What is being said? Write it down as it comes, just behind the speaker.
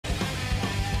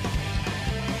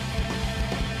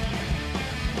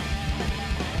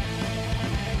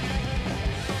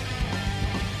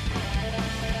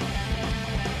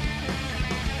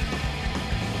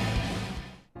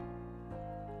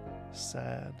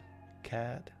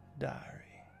Cat Diary.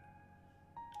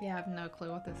 Yeah, I have no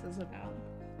clue what this is about.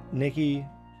 Nikki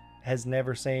has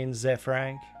never seen Ze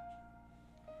Frank,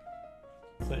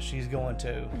 but she's going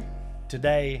to.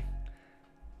 Today,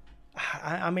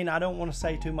 I mean, I don't want to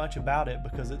say too much about it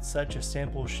because it's such a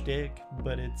simple shtick,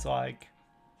 but it's like...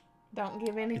 Don't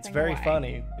give anything It's very away.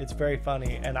 funny. It's very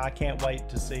funny, and I can't wait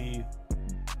to see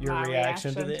your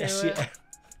reaction to this.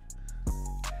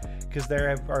 Because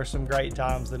there are some great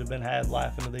times that have been had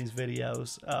laughing at these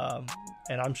videos,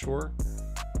 and I'm sure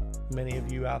many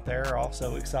of you out there are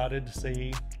also excited to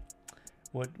see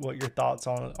what your thoughts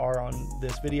are on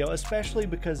this video, especially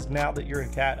because now that you're a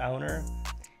cat owner,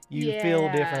 you feel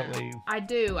differently. I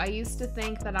do. I used to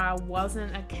think that I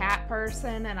wasn't a cat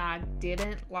person and I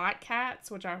didn't like cats,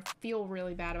 which I feel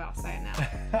really bad about saying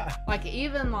now. Like,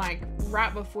 even like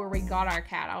right before we got our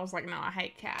cat, I was like, no, I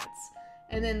hate cats.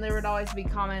 And then there would always be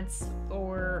comments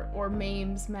or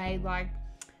memes made like,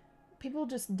 people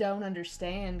just don't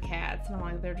understand cats. And I'm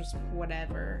like, they're just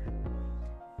whatever.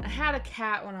 I had a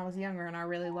cat when I was younger and I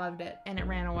really loved it, and it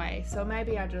ran away. So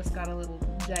maybe I just got a little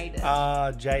jaded.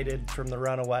 Jaded from the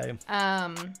runaway.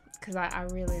 Because I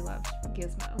really loved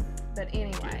Gizmo. But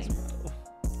anyway,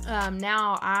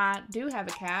 now I do have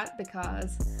a cat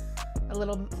because a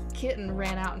little kitten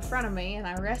ran out in front of me and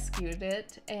I rescued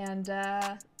it, and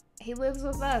he lives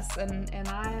with us, and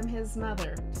I am his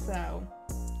mother. So.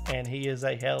 And he is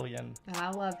a hellion. And I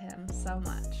love him so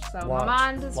much. So my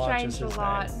mind has changed a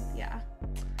lot. Name. Yeah.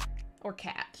 Or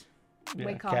cat. Yeah,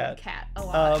 we call him cat a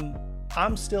lot.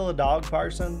 I'm still a dog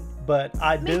person, but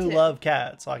I do love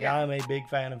cats. Like, I'm a big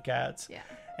fan of cats. Yeah.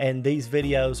 And these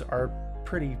videos are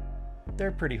pretty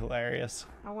hilarious.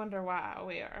 I wonder why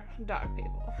we are dog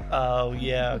people. Oh,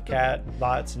 yeah. Cat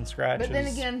bites and scratches. But then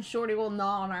again, Shorty will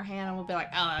gnaw on our hand and we'll be like,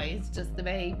 oh, he's just a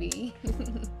baby.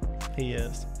 He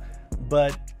is.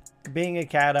 But being a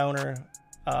cat owner,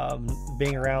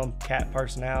 being around cat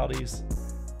personalities,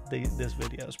 this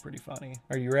video is pretty funny.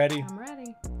 Are you ready? I'm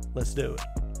ready. Let's do it.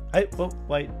 Hey, oh,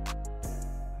 wait.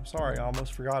 I'm sorry, I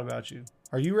almost forgot about you.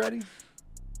 Are you ready?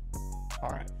 All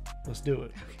right, let's do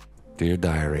it. Dear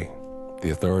Diary,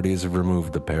 the authorities have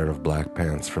removed the pair of black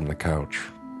pants from the couch.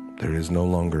 There is no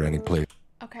longer any place.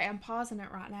 Okay, I'm pausing it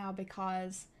right now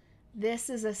because this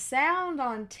is a sound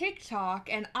on TikTok,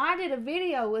 and I did a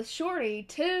video with Shorty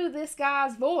to this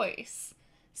guy's voice.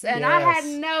 And I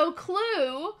had no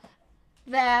clue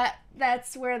that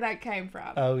that's where that came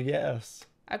from. Oh, yes.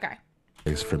 Okay.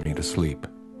 Place for me to sleep.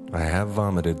 I have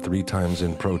vomited 3 times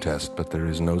in protest, but there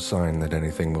is no sign that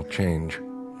anything will change.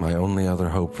 My only other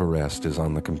hope for rest is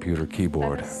on the computer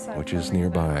keyboard, which is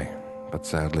nearby, but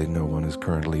sadly no one is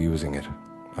currently using it.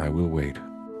 I will wait.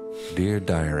 Dear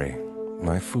Diary,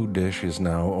 my food dish is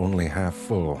now only half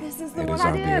full. It is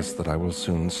obvious that I will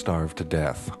soon starve to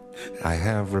death. I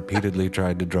have repeatedly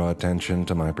tried to draw attention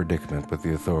to my predicament with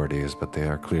the authorities, but they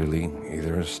are clearly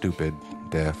either stupid,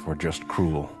 deaf, or just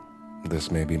cruel. This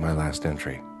may be my last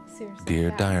entry. Seriously,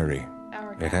 Dear Diary,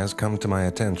 it has come to my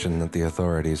attention that the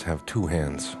authorities have 2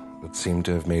 hands that seem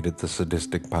to have made it the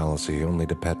sadistic policy only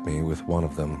to pet me with one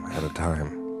of them at a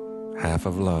time. Half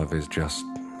of love is just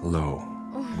low,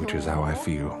 which is how I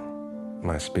feel.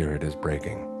 My spirit is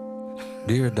breaking.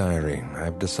 Dear Diary,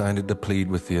 I've decided to plead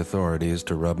with the authorities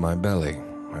to rub my belly.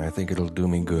 I think it'll do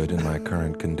me good in my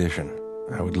current condition.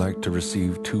 I would like to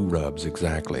receive 2 rubs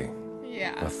exactly.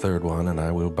 Yeah. A 3rd one and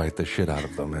I will bite the shit out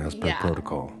of them as per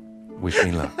protocol. Wish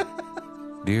me luck.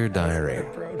 Dear Diary,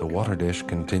 the water dish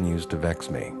continues to vex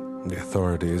me. The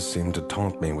authorities seem to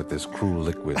taunt me with this cruel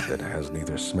liquid that has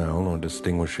neither smell nor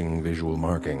distinguishing visual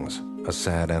markings. A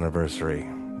sad anniversary.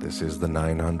 This is the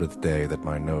 900th day that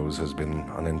my nose has been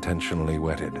unintentionally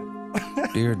wetted.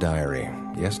 Dear Diary,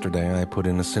 yesterday I put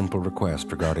in a simple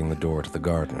request regarding the door to the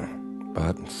garden,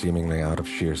 but seemingly out of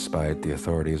sheer spite, the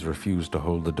authorities refused to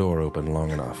hold the door open long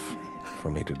enough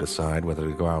for me to decide whether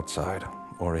to go outside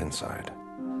or inside,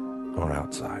 or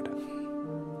outside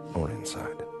or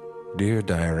inside. Dear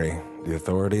Diary, the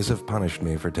authorities have punished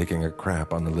me for taking a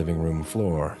crap on the living room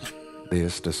floor.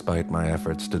 This, despite my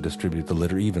efforts to distribute the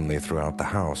litter evenly throughout the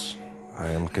house. I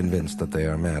am convinced that they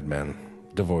are madmen,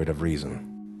 devoid of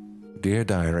reason. Dear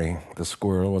Diary, the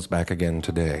squirrel was back again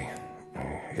today.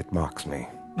 It mocks me.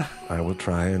 I will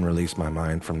try and release my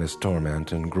mind from this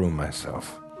torment and groom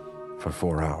myself for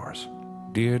 4 hours.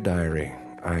 Dear Diary,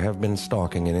 I have been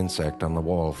stalking an insect on the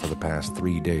wall for the past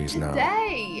 3 days now.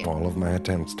 All of my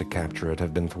attempts to capture it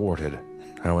have been thwarted.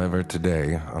 However,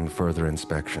 today, on further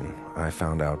inspection, I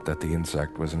found out that the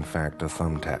insect was in fact a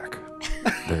thumbtack.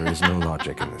 There is no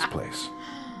logic in this place.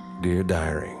 Dear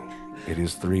Diary, it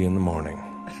is 3 in the morning.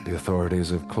 The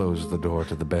authorities have closed the door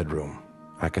to the bedroom.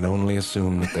 I can only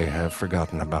assume that they have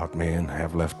forgotten about me and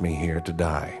have left me here to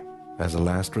die. As a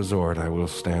last resort, I will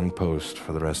stand post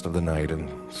for the rest of the night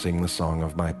and sing the song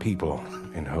of my people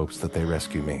in hopes that they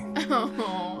rescue me.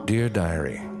 Dear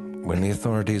Diary, when the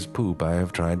authorities poop, I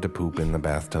have tried to poop in the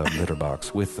bathtub litter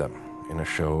box with them in a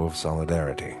show of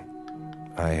solidarity.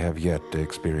 I have yet to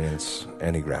experience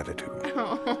any gratitude.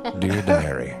 Dear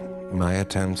Diary, my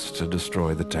attempts to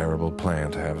destroy the terrible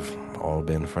plant have all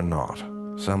been for naught.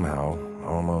 Somehow,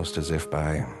 almost as if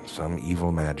by some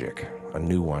evil magic, a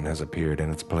new one has appeared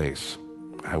in its place.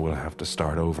 I will have to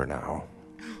start over now.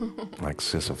 Like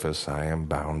Sisyphus, I am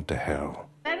bound to hell.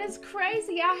 That is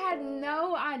crazy. I had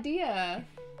no idea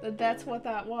that that's what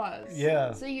that was.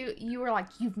 Yeah. So you were like,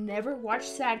 you've never watched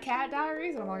Sad Cat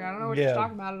Diaries? I'm like, I don't know what you're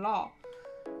talking about at all.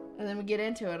 And then we get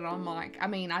into it, and I'm like, I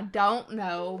mean, I don't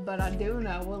know, but I do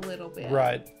know a little bit.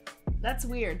 Right. That's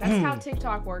weird. That's how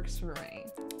TikTok works for me.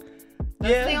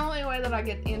 That's the only way that I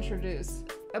get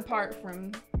introduced, apart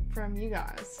from you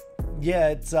guys. Yeah,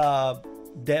 it's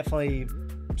definitely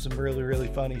some really, really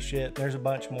funny shit. There's a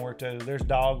bunch more too. There's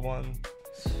dog one.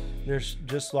 There's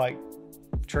just like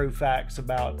true facts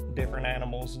about different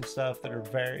animals and stuff that are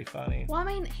very funny. Well, I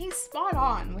mean, he's spot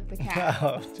on with the cat.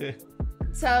 Oh, dude.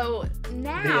 So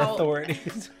now The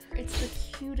authorities. It's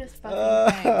the cutest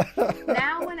fucking thing.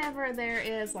 Now whenever there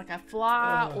is like a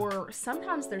fly or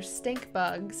sometimes there's stink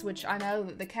bugs, which I know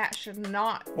that the cat should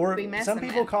not be messing some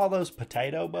people with. call those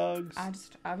potato bugs.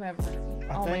 I've never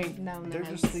I only think known they're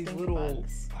them as just these stink little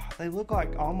bugs. They look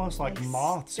like almost like They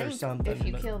moths or stink something. if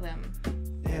you but- kill them.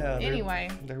 Yeah. Anyway.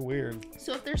 They're weird.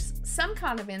 So if there's some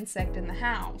kind of insect in the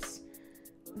house,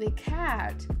 the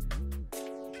cat...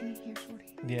 Can you hear Shorty?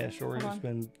 Yeah, Shorty's Hold on.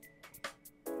 been...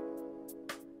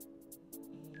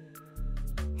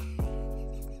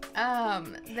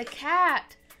 The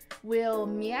cat will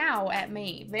meow at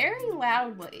me very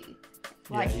loudly.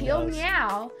 Like Yeah, he he'll does.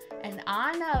 meow, and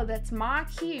I know that's my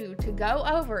cue to go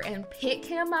over and pick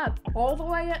him up all the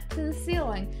way up to the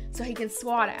ceiling so he can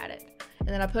swat at it. And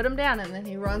then I put him down, and then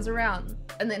he runs around,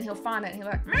 and then he'll find it, and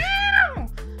he'll like, meow!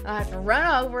 And I have to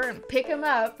run over and pick him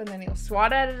up, and then he'll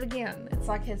swat at it again. It's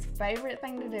like his favorite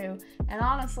thing to do, and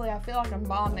honestly, I feel like I'm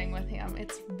bonding with him.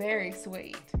 It's very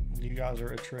sweet. You guys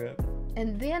are a trip.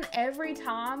 And then every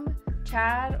time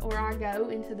Chad or I go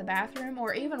into the bathroom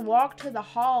or even walk to the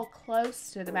hall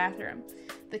close to the bathroom,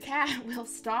 the cat will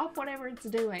stop whatever it's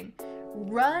doing,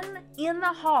 run in the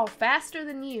hall faster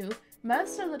than you,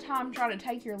 most of the time try to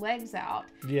take your legs out,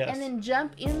 Yes. and then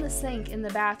jump in the sink in the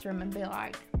bathroom and be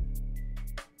like,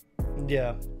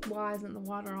 Yeah. why isn't the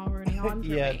water already on for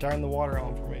Yeah, me? turn the water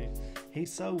on for me.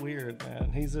 He's so weird,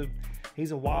 man. He's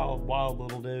a wild, wild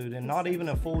little dude, and not even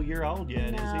a full year old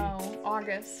yet, is he? No,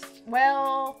 August.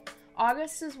 Well,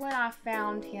 August is when I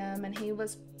found him, and he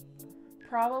was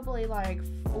probably like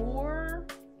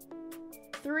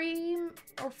 3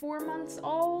 or 4 months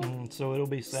old. So it'll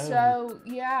be 7. So,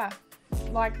 yeah,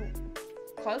 like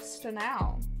close to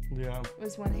now Yeah.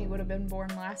 was when he would have been born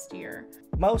last year.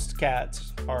 Most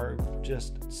cats are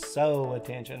just so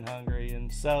attention hungry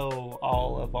and so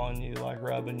all up on you, like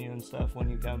rubbing you and stuff when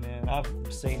you come in. I've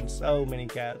seen so many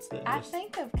cats that I just...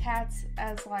 think of cats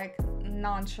as like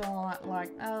nonchalant, like,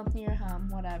 oh, you're home,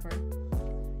 whatever.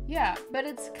 Yeah, but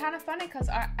it's kind of funny because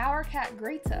our cat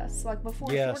greets us. Like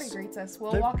before Yes. Shorty greets us,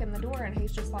 we'll They're- walk in the door and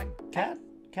he's just like,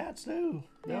 Cats do.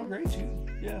 They'll Yeah. greet you.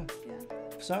 Yeah. yeah.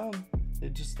 Some.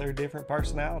 They're different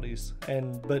personalities.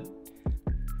 But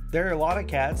there are a lot of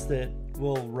cats that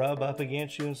will rub up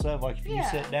against you and stuff. Like if you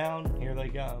Yeah. sit down, here they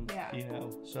come. Yeah. You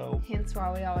know, so... Hence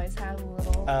why we always have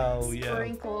little yeah.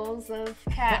 sprinkles of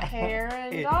cat hair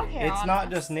and dog hair It's on not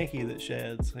us. just Nikki that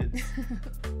sheds. It's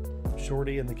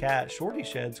Shorty and the cat. Shorty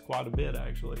sheds quite a bit,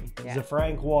 actually. Yeah.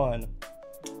 Zafrank 1.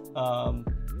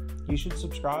 You should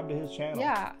subscribe to his channel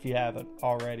Yeah. if you haven't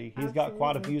already. He's got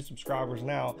quite a Absolutely. few subscribers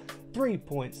now,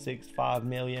 3.65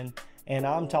 million, and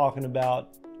I'm talking about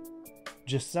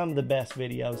just some of the best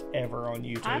videos ever on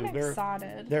YouTube. I'm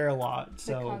excited They're a lot.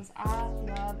 So because I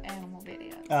love animal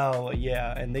videos. oh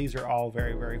yeah, and these are all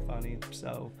very, very funny.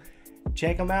 So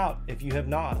check them out if you have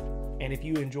not. And if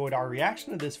you enjoyed our reaction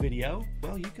to this video,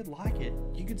 well, you could like it.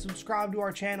 You could subscribe to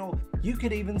our channel. You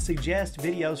could even suggest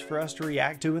videos for us to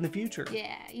react to in the future.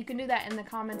 Yeah, you can do that in the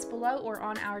comments below or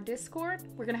on our Discord.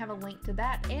 We're going to have a link to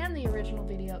that and the original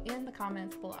video in the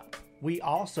comments below. We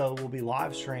also will be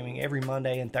live streaming every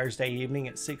Monday and Thursday evening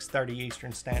at 6:30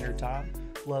 Eastern Standard Time.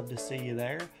 Love to see you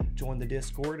there. Join the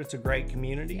Discord. It's a great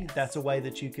community. Yes. That's a way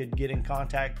that you could get in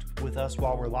contact with us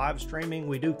while we're live streaming.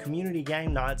 We do community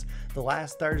game nights the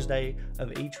last Thursday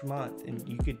of each month, and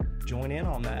you could join in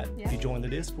on that. Yeah. If you join the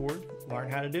Discord, learn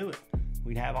how to do it.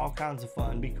 We'd have all kinds of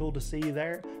fun. Be cool to see you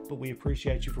there, but we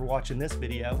appreciate you for watching this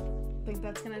video. I think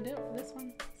that's going to do it for this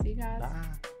one. See you guys.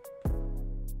 Bye.